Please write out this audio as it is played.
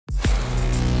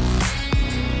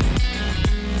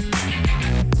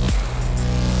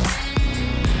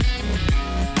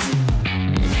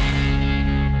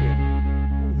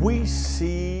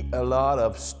lot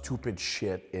of stupid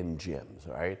shit in gyms,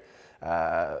 right?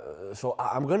 So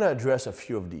I'm going to address a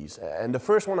few of these. And the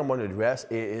first one I'm going to address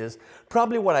is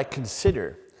probably what I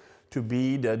consider to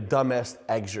be the dumbest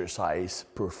exercise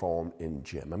performed in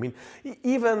gym. I mean,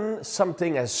 even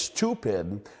something as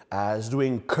stupid as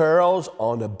doing curls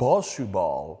on a Bosu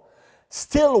ball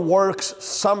still works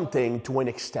something to an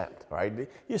extent, right?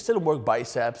 You still work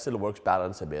biceps, still works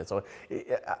balance a bit. So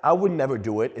I would never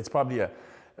do it. It's probably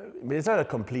it's not a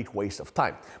complete waste of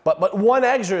time. But one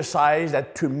exercise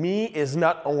that to me is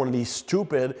not only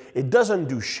stupid, it doesn't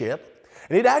do shit,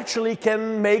 and it actually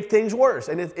can make things worse.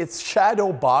 And it's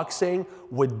shadow boxing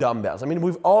with dumbbells. I mean,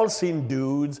 we've all seen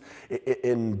dudes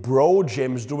in bro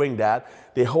gyms doing that.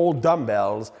 They hold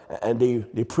dumbbells and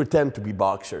they pretend to be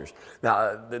boxers.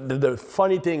 Now, the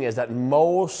funny thing is that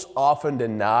most often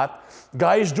than not,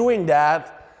 guys doing that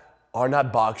are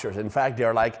not boxers. In fact,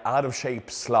 they're like out of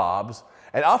shape slobs.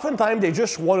 And oftentimes they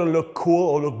just want to look cool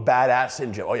or look badass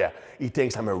in gym. Oh yeah, he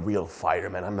thinks I'm a real fighter,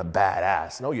 man. I'm a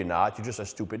badass. No, you're not. You're just a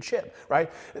stupid shit,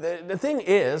 right? The thing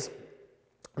is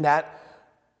that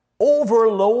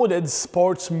overloaded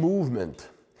sports movement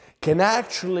can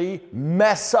actually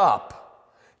mess up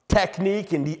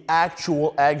technique in the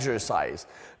actual exercise.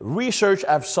 Research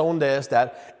have shown this,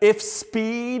 that if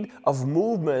speed of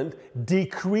movement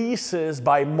decreases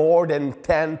by more than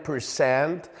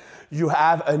 10%, you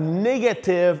have a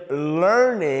negative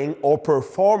learning or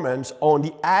performance on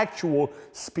the actual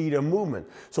speed of movement.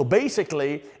 So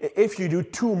basically, if you do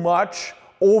too much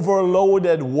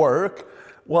overloaded work,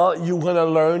 well, you're gonna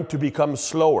learn to become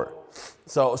slower.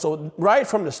 So right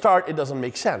from the start, it doesn't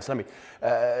make sense.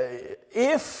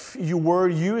 If you were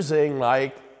using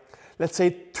like, let's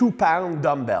say 2-pound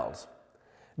dumbbells,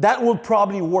 that would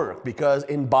probably work, because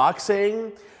in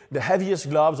boxing, the heaviest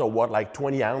gloves are what, like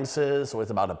 20 ounces, so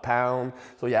it's about a pound.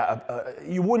 So yeah,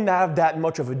 you wouldn't have that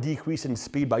much of a decrease in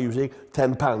speed by using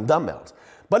 10-pound dumbbells.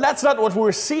 But that's not what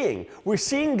we're seeing. We're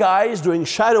seeing guys doing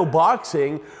shadow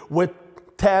boxing with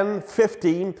 10,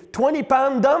 15,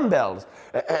 20-pound dumbbells.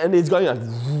 And it's going like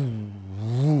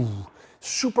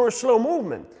super slow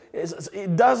movement.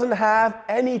 It doesn't have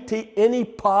any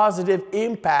positive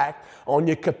impact on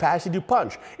your capacity to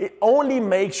punch. It only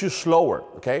makes you slower,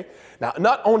 okay? Now,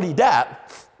 not only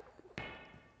that,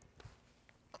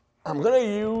 I'm gonna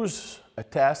use a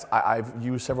test I've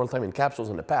used several times in capsules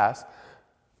in the past,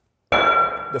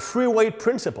 the free weight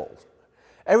principle.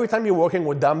 Every time you're working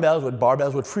with dumbbells, with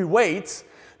barbells, with free weights,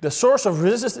 the source of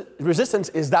resistance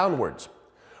is downwards.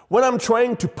 When I'm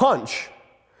trying to punch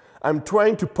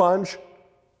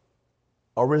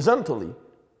horizontally.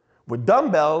 With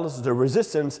dumbbells, the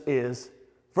resistance is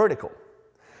vertical.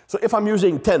 So if I'm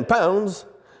using 10 pounds,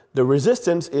 the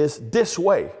resistance is this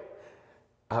way.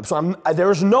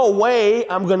 There's no way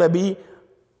I'm gonna be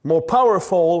more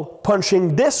powerful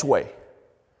punching this way,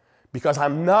 because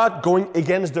I'm not going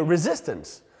against the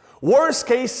resistance. Worst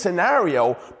case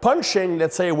scenario, punching,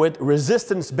 let's say with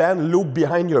resistance band loop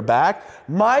behind your back,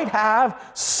 might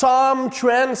have some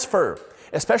transfer,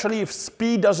 especially if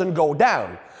speed doesn't go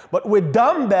down. But with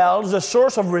dumbbells, the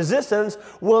source of resistance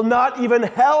will not even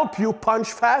help you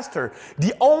punch faster.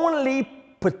 The only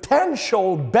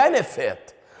potential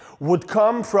benefit would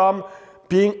come from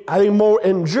having more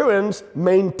endurance,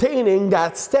 maintaining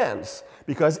that stance.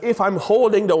 Because if I'm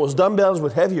holding those dumbbells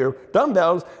with heavier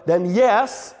dumbbells, then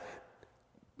yes,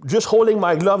 just holding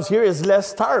my gloves here is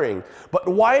less tiring. But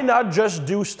why not just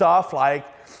do stuff like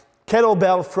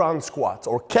kettlebell front squats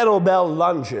or kettlebell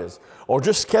lunges or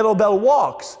just kettlebell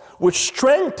walks, which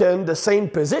strengthen the same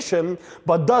position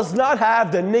but does not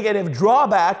have the negative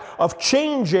drawback of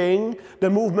changing the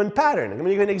movement pattern. Let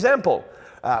me give you an example.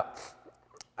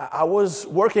 I was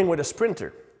working with a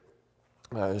sprinter,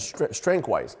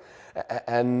 strength-wise,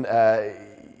 and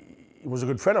he was a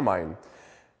good friend of mine.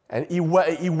 And he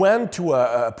went to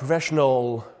a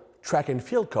professional track and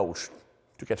field coach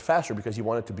to get faster because he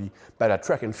wanted to be better at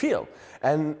track and field.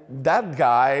 And that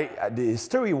guy, his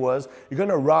theory was, you're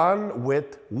gonna run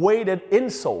with weighted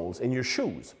insoles in your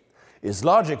shoes. His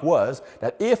logic was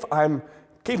that if I'm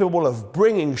capable of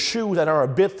bringing shoes that are a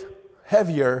bit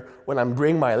heavier when I'm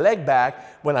bringing my leg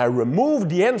back, when I remove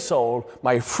the insole,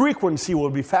 my frequency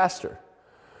will be faster.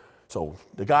 So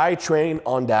the guy trained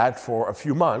on that for a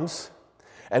few months,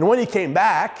 and when he came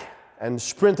back and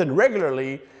sprinted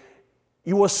regularly,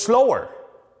 he was slower,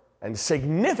 and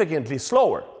significantly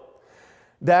slower.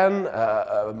 Then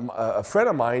a friend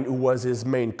of mine who was his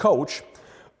main coach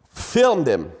filmed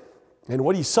him, and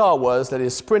what he saw was that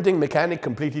his sprinting mechanic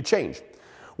completely changed.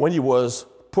 When he was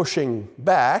pushing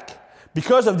back,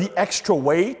 because of the extra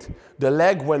weight, the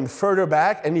leg went further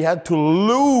back and he had to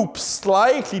loop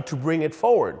slightly to bring it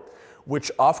forward. which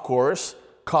of course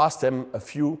cost him a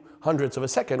few hundredths of a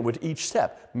second with each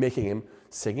step, making him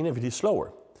significantly slower.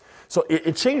 So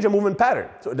it changed the movement pattern.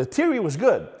 So the theory was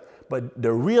good, but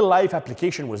the real life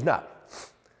application was not.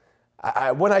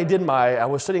 When I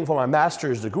was studying for my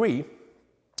master's degree,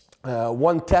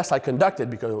 one test I conducted,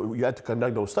 because you had to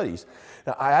conduct those studies,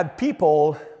 I had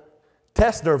people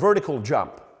test their vertical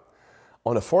jump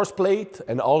on a force plate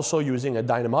and also using a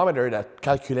dynamometer that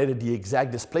calculated the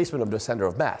exact displacement of the center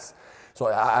of mass. So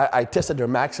I tested their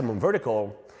maximum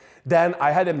vertical. Then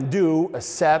I had them do a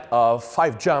set of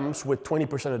 5 jumps with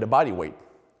 20% of the body weight.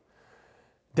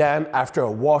 Then after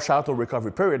a washout or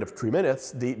recovery period of 3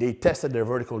 minutes, they tested their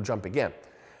vertical jump again.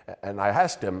 And I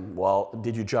asked them, well,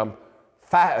 did you jump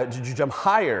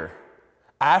higher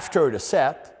after the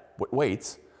set with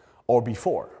weights or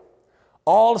before?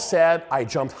 All said, I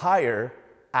jumped higher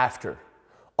after.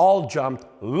 All jumped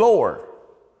lower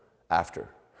after.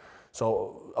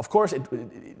 So, of course,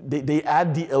 they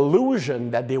had the illusion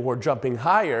that they were jumping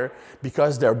higher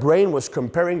because their brain was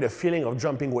comparing the feeling of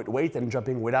jumping with weight and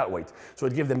jumping without weight. So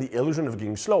it gave them the illusion of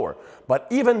getting slower. But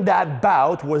even that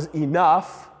bout was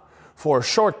enough for a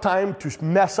short time to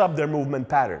mess up their movement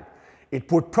pattern. It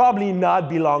would probably not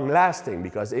be long lasting,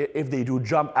 because if they do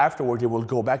jump afterward, they will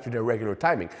go back to their regular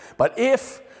timing. But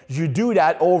if you do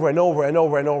that over and over and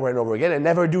over and over and over again and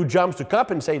never do jumps to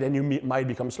compensate, then you might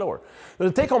become slower. So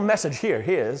the take-home message here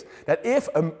is that if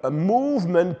a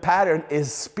movement pattern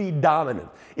is speed dominant,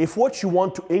 if what you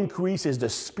want to increase is the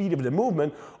speed of the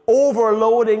movement,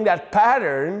 overloading that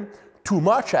pattern, too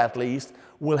much at least,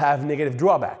 will have negative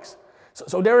drawbacks.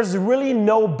 So there is really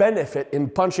no benefit in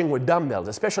punching with dumbbells,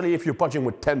 especially if you're punching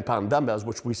with 10-pound dumbbells,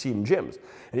 which we see in gyms.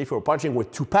 And if you're punching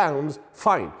with 2 pounds,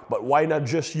 fine. But why not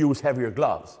just use heavier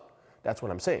gloves? That's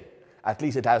what I'm saying. At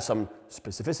least it has some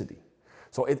specificity.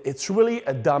 So it's really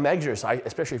a dumb exercise,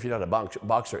 especially if you're not a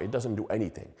boxer. It doesn't do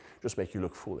anything. Just make you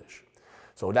look foolish.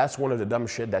 So that's one of the dumb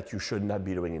shit that you should not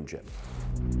be doing in gym.